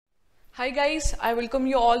Hi guys, I welcome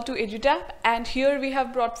you all to EduTap, and here we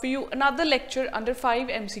have brought for you another lecture under 5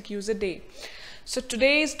 MCQs a day. So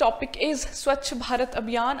today's topic is Swachh Bharat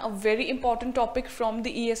Abhiyan, a very important topic from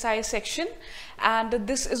the ESI section, and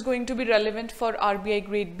this is going to be relevant for RBI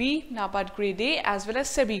Grade B, NABARD Grade A as well as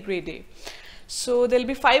SEBI Grade A. So there will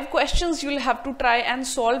be 5 questions. You will have to try and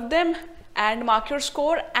solve them and mark your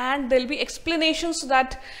score, and there will be explanations so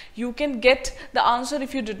that you can get the answer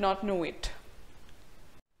if you did not know it.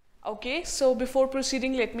 Okay, so before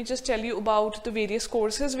proceeding, let me just tell you about the various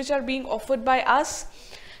courses which are being offered by us.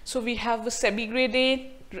 So we have SEBI Grade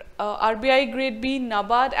A, RBI Grade B,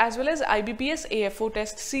 NABARD as well as IBPS AFO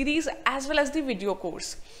test series as well as the video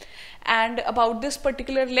course. And about this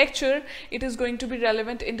particular lecture, it is going to be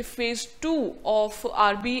relevant in the phase 2 of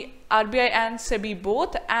RBI and SEBI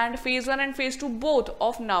both, and phase 1 and phase 2 both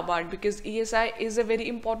of NABARD, because ESI is a very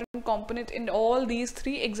important component in all these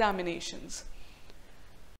 3 examinations.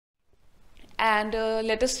 And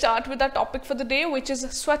let us start with our topic for the day, which is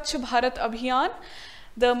Swachh Bharat Abhiyan.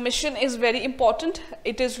 The mission is very important.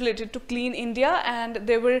 It is related to Clean India, and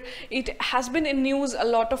it has been in news a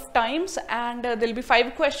lot of times, and there will be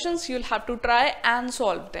 5 questions. You'll have to try and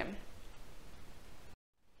solve them.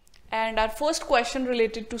 And our first question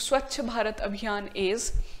related to Swachh Bharat Abhiyan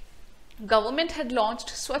is: Government had launched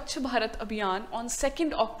Swachh Bharat Abhiyan on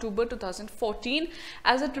 2nd October 2014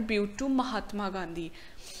 as a tribute to Mahatma Gandhi.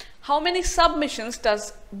 How many submissions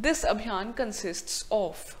does this Abhiyan consists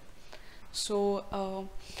of? So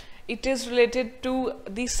it is related to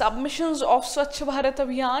the submissions of Swachh Bharat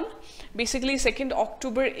Abhiyan. Basically 2nd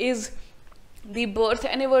October is the birth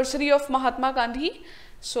anniversary of Mahatma Gandhi.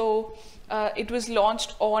 So it was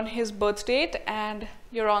launched on his birth date, and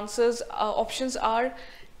your options are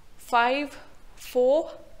 5,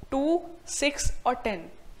 4, 2, 6 or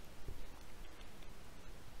 10.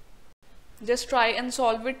 Just try and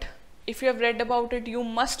solve it. If you have read about it, you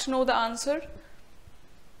must know the answer.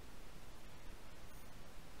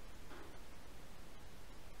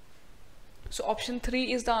 So option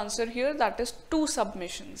 3 is the answer here, that is 2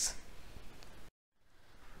 submissions.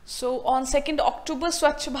 So on 2nd October,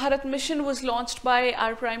 Swachh Bharat mission was launched by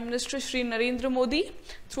our Prime Minister Shri Narendra Modi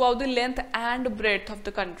throughout the length and breadth of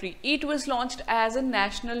the country. It was launched as a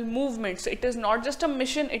national movement. So it is not just a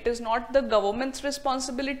mission, it is not the government's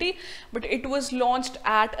responsibility, but it was launched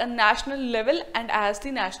at a national level and as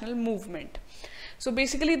the national movement. So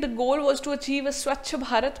basically the goal was to achieve a Swachh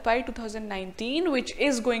Bharat by 2019, which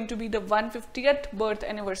is going to be the 150th birth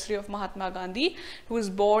anniversary of Mahatma Gandhi, who was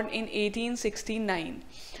born in 1869.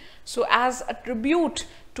 So as a tribute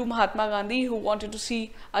to Mahatma Gandhi, who wanted to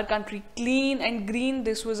see our country clean and green,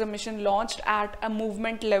 this was a mission launched at a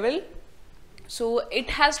movement level. So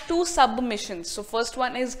it has 2 submissions. So first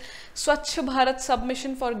one is Swachh Bharat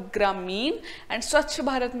submission for Grameen and Swachh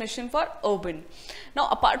Bharat mission for urban. Now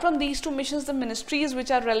apart from these 2 missions, the ministries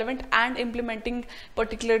which are relevant and implementing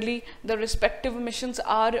particularly the respective missions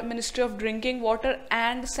are Ministry of Drinking Water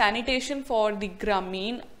and Sanitation for the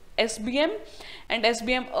Grameen SBM, and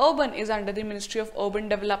SBM urban is under the Ministry of Urban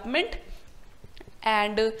Development.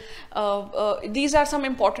 And these are some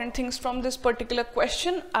important things from this particular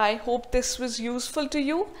question. I hope this was useful to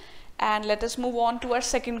you, and let us move on to our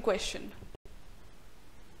second question.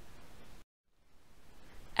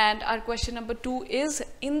 And our question number 2 is: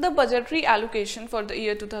 in the budgetary allocation for the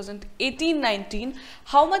year 2018-19,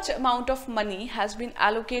 how much amount of money has been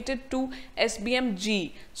allocated to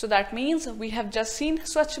SBMG? So that means we have just seen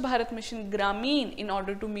Swachh Bharat Mission Grameen in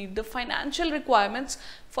order to meet the financial requirements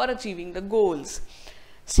for achieving the goals.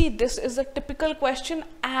 See, this is a typical question,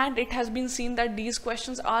 and it has been seen that these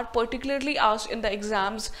questions are particularly asked in the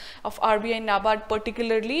exams of RBI and NABARD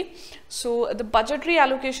particularly. So the budgetary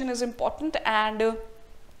allocation is important, and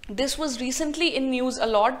this was recently in news a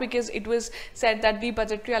lot because it was said that the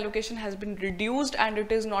budgetary allocation has been reduced and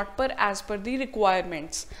it is not as per the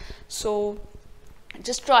requirements. So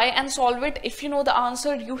just try and solve it. If you know the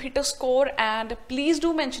answer, you hit a score, and please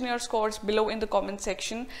do mention your scores below in the comment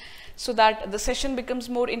section so that the session becomes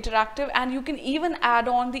more interactive, and you can even add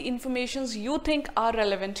on the informations you think are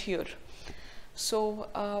relevant here. So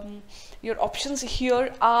your options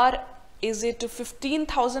here are: is it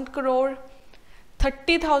 15,000 crore,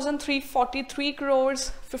 30,343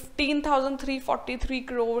 crores, 15,343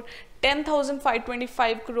 crore,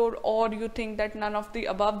 10,525 crore, or you think that none of the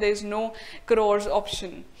above, there is no crores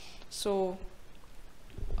option. So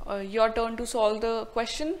your turn to solve the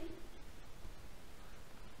question.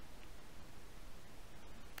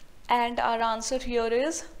 And our answer here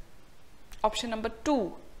is option number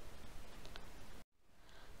 2.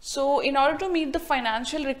 So in order to meet the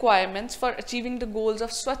financial requirements for achieving the goals of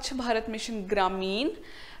Swachh Bharat Mission Grameen,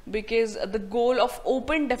 because the goal of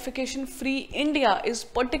open defecation free India is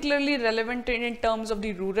particularly relevant in terms of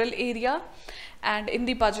the rural area. And in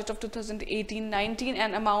the budget of 2018-19,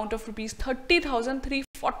 an amount of rupees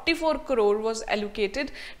 30,344 crore was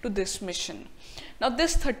allocated to this mission. Now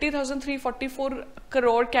this 30,344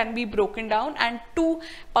 crore can be broken down, and two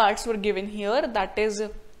parts were given here, that is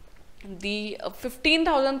the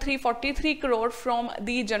 15,343 crore from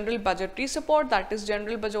the general budgetary support, that is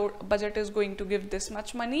general budget is going to give this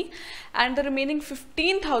much money, and the remaining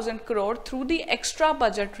 15,000 crore through the extra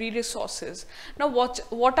budgetary resources. Now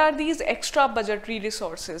what are these extra budgetary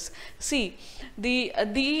resources? See,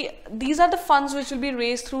 these are the funds which will be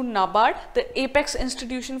raised through NABARD, the apex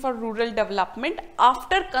institution for rural development,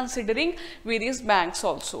 after considering various banks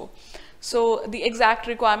also. So the exact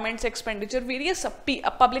requirements, expenditure, various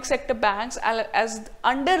public sector banks as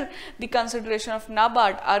under the consideration of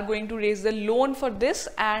NABARD are going to raise the loan for this,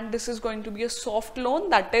 and this is going to be a soft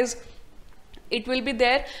loan, that is it will be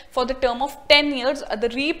there for the term of 10 years. The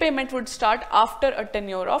repayment would start after a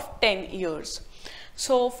tenure of 10 years.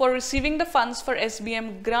 So for receiving the funds for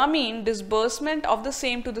SBM Gramin, disbursement of the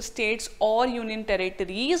same to the states or union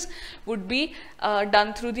territories would be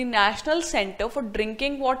done through the National Center for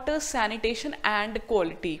Drinking Water, Sanitation and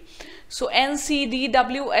Quality. So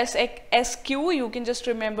NCDWSQ, you can just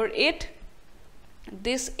remember it.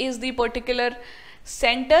 This is the particular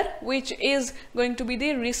center which is going to be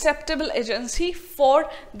the receptacle agency for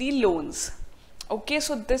the loans. Okay,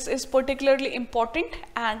 so this is particularly important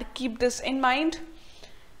and keep this in mind.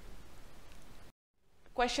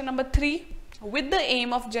 Question number 3. With the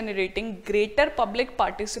aim of generating greater public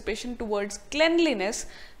participation towards cleanliness,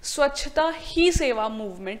 Swachhta Hi Seva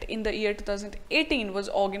movement in the year 2018 was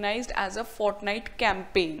organized as a fortnight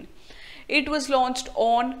campaign. It was launched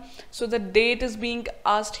on, so the date is being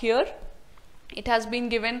asked here. It has been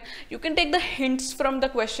given, you can take the hints from the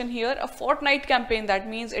question here. A fortnight campaign, that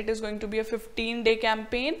means it is going to be a 15-day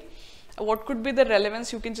campaign. What could be the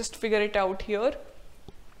relevance? You can just figure it out here.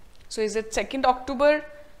 So is it 2nd October,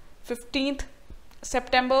 15th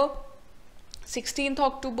September, 16th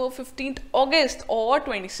October, 15th August or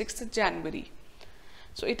 26th January?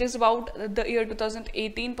 So it is about the year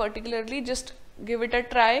 2018 particularly. Just give it a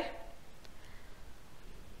try.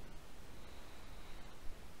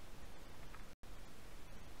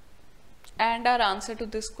 And our answer to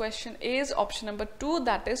this question is option number 2,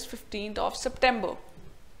 that is 15th of September.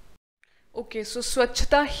 Okay, so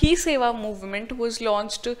Swachhta Hi Seva movement was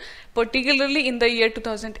launched particularly in the year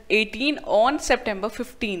 2018 on September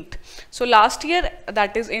 15th. So last year,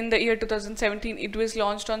 that is in the year 2017, it was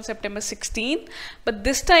launched on September 16th. But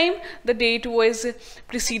this time the date was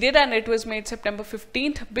preceded and it was made September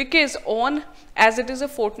 15th because as it is a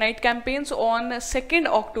fortnight campaign, so on 2nd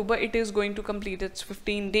October it is going to complete its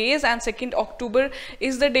 15 days, and 2nd October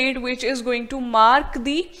is the date which is going to mark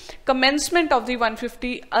the commencement of the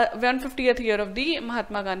 150th year of the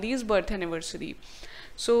Mahatma Gandhi's birth anniversary.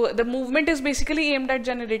 So the movement is basically aimed at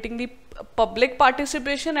generating the public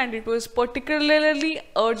participation, and it was particularly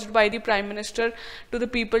urged by the Prime Minister to the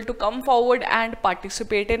people to come forward and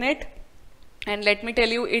participate in it. And let me tell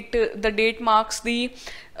you, the date marks the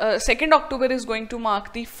 2nd October is going to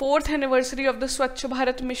mark the 4th anniversary of the Swachh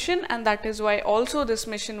Bharat mission, and that is why also this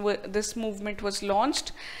movement was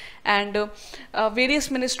launched. And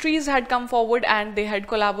various ministries had come forward and they had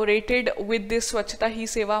collaborated with this Swachhta Hi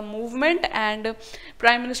Seva movement, and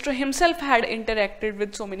Prime Minister himself had interacted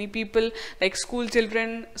with so many people like school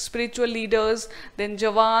children, spiritual leaders, then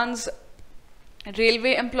Jawans,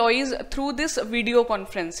 railway employees through this video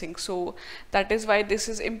conferencing. So that is why this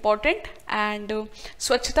is important. And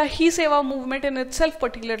Swachhta Hi Seva movement in itself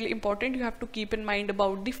particularly important. You have to keep in mind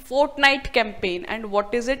about the fortnight campaign and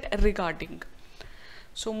what is it regarding.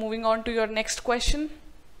 So moving on to your next question.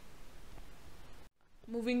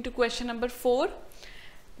 Moving to question number 4.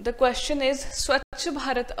 The question is, Swachh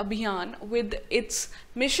Bharat Abhiyan with its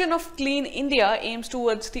mission of Clean India aims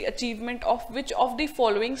towards the achievement of which of the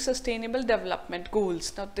following sustainable development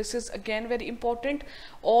goals? Now this is again very important.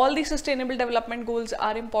 All the sustainable development goals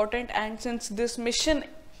are important, and since this mission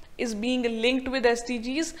is being linked with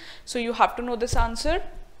SDGs, so you have to know this answer.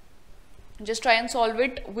 Just try and solve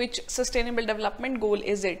it. Which sustainable development goal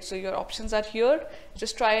is it? So your options are here.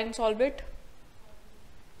 Just try and solve it.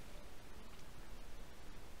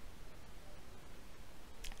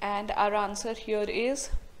 And our answer here is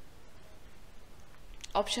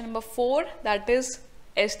option number 4, that is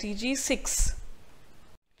SDG 6.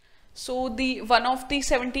 So one of the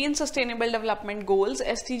 17 sustainable development goals,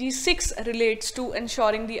 SDG 6, relates to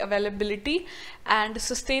ensuring the availability and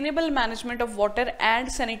sustainable management of water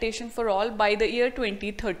and sanitation for all by the year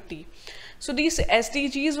 2030. So these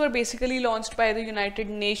SDGs were basically launched by the United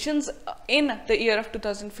Nations in the year of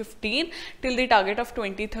 2015 till the target of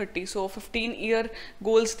 2030. So 15-year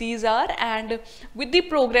goals these are, and with the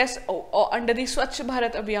progress under the Swachh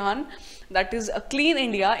Bharat Abhiyan, that is a clean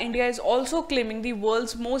India, India is also claiming the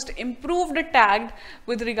world's most improved tag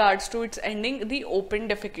with regards to its ending the open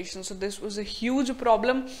defecation. So this was a huge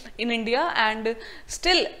problem in India, and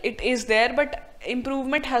still it is there, but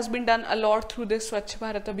improvement has been done a lot through this Swachh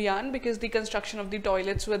Bharat Abhiyan, because the construction of the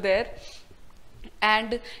toilets were there.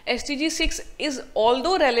 And SDG 6 is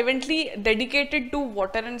although relevantly dedicated to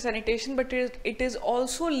water and sanitation, but it is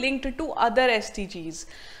also linked to other SDGs.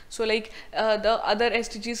 So like the other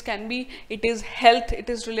SDGs can be, it is health, it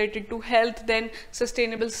is related to health, then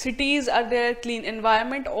sustainable cities are there, clean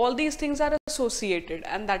environment, all these things are associated,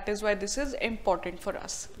 and that is why this is important for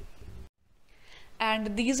us.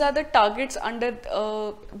 And these are the targets under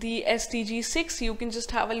the SDG 6. You can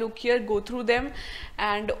just have a look here, go through them,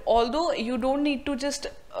 and although you don't need to just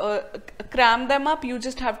cram them up, you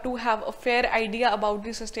just have to have a fair idea about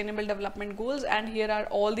the sustainable development goals, and here are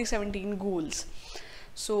all the 17 goals.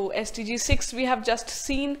 So SDG 6 we have just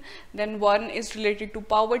seen, then 1 is related to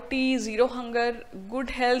poverty, zero hunger,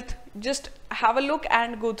 good health. Just have a look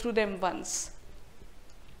and go through them once.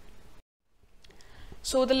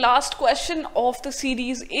 So the last question of the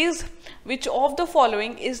series is, which of the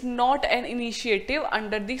following is not an initiative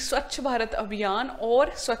under the Swachh Bharat Abhiyan or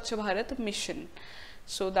Swachh Bharat Mission?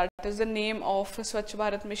 So that is the name of Swachh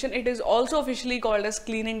Bharat Mission. It is also officially called as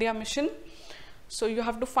Clean India Mission. So you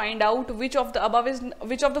have to find out which of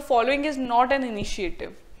the following is not an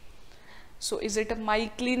initiative. So is it a My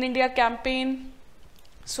Clean India campaign,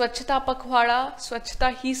 Swachhta Pakhwada,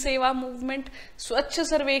 Swachhta Hi Seva movement, Swachh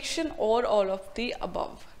Sarvekshan, or all of the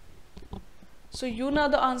above? So you know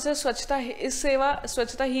the answer. Swachhta Hi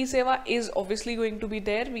Seva is obviously going to be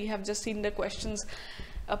there. We have just seen the questions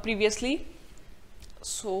previously.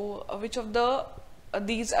 So which of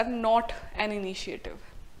these are not an initiative?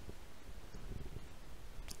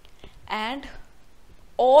 And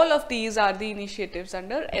all of these are the initiatives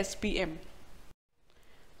under SBM.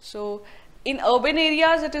 So in urban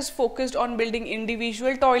areas, it is focused on building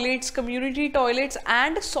individual toilets, community toilets,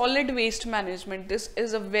 and solid waste management. This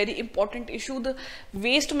is a very important issue. The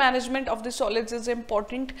waste management of the solids is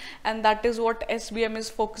important, and that is what SBM is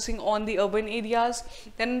focusing on, the urban areas.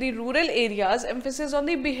 Then in the rural areas, emphasis on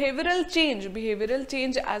the behavioral change. Behavioral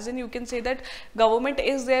change, as in you can say that government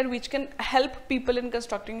is there which can help people in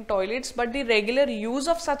constructing toilets, but the regular use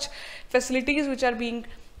of such facilities which are being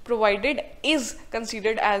provided is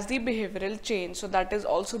considered as the behavioral change. So that is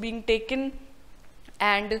also being taken,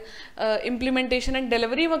 and implementation and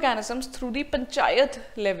delivery mechanisms through the panchayat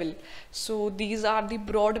level. So these are the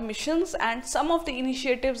broad missions, and some of the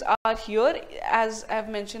initiatives are here as I have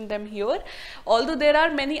mentioned them here, although there are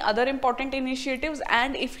many other important initiatives,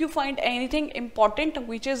 and if you find anything important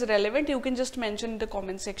which is relevant, you can just mention in the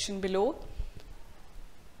comment section below.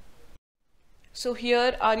 So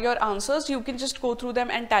here are your answers. You can just go through them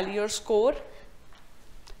and tally your score.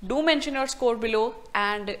 Do mention your score below,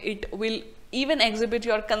 and it will even exhibit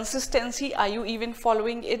your consistency. Are you even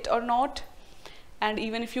following it or not? And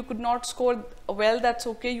even if you could not score well, that's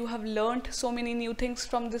okay. You have learned so many new things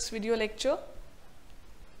from this video lecture.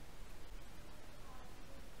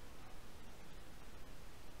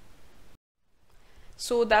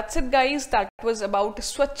 So that's it guys. That was about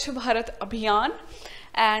Swachh Bharat Abhiyan.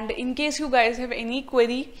 And in case you guys have any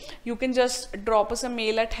query, you can just drop us a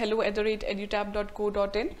mail at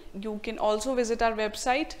hello@edutab.co.in. You can also visit our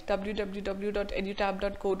website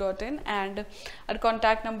www.edutab.co.in, and our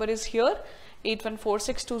contact number is here,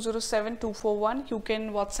 8146207241. You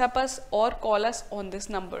can WhatsApp us or call us on this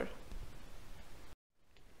number.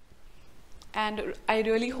 And I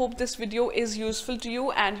really hope this video is useful to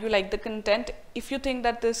you and you like the content. If you think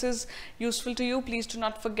that this is useful to you, please do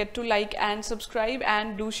not forget to like and subscribe,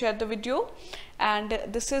 and do share the video. And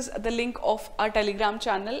this is the link of our Telegram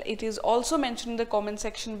channel. It is also mentioned in the comment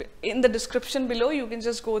section, in the description below. You can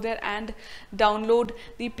just go there and download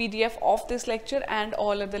the PDF of this lecture and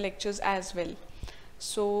all other lectures as well.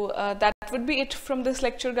 So that would be it from this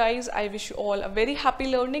lecture guys. I wish you all a very happy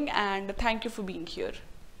learning, and thank you for being here.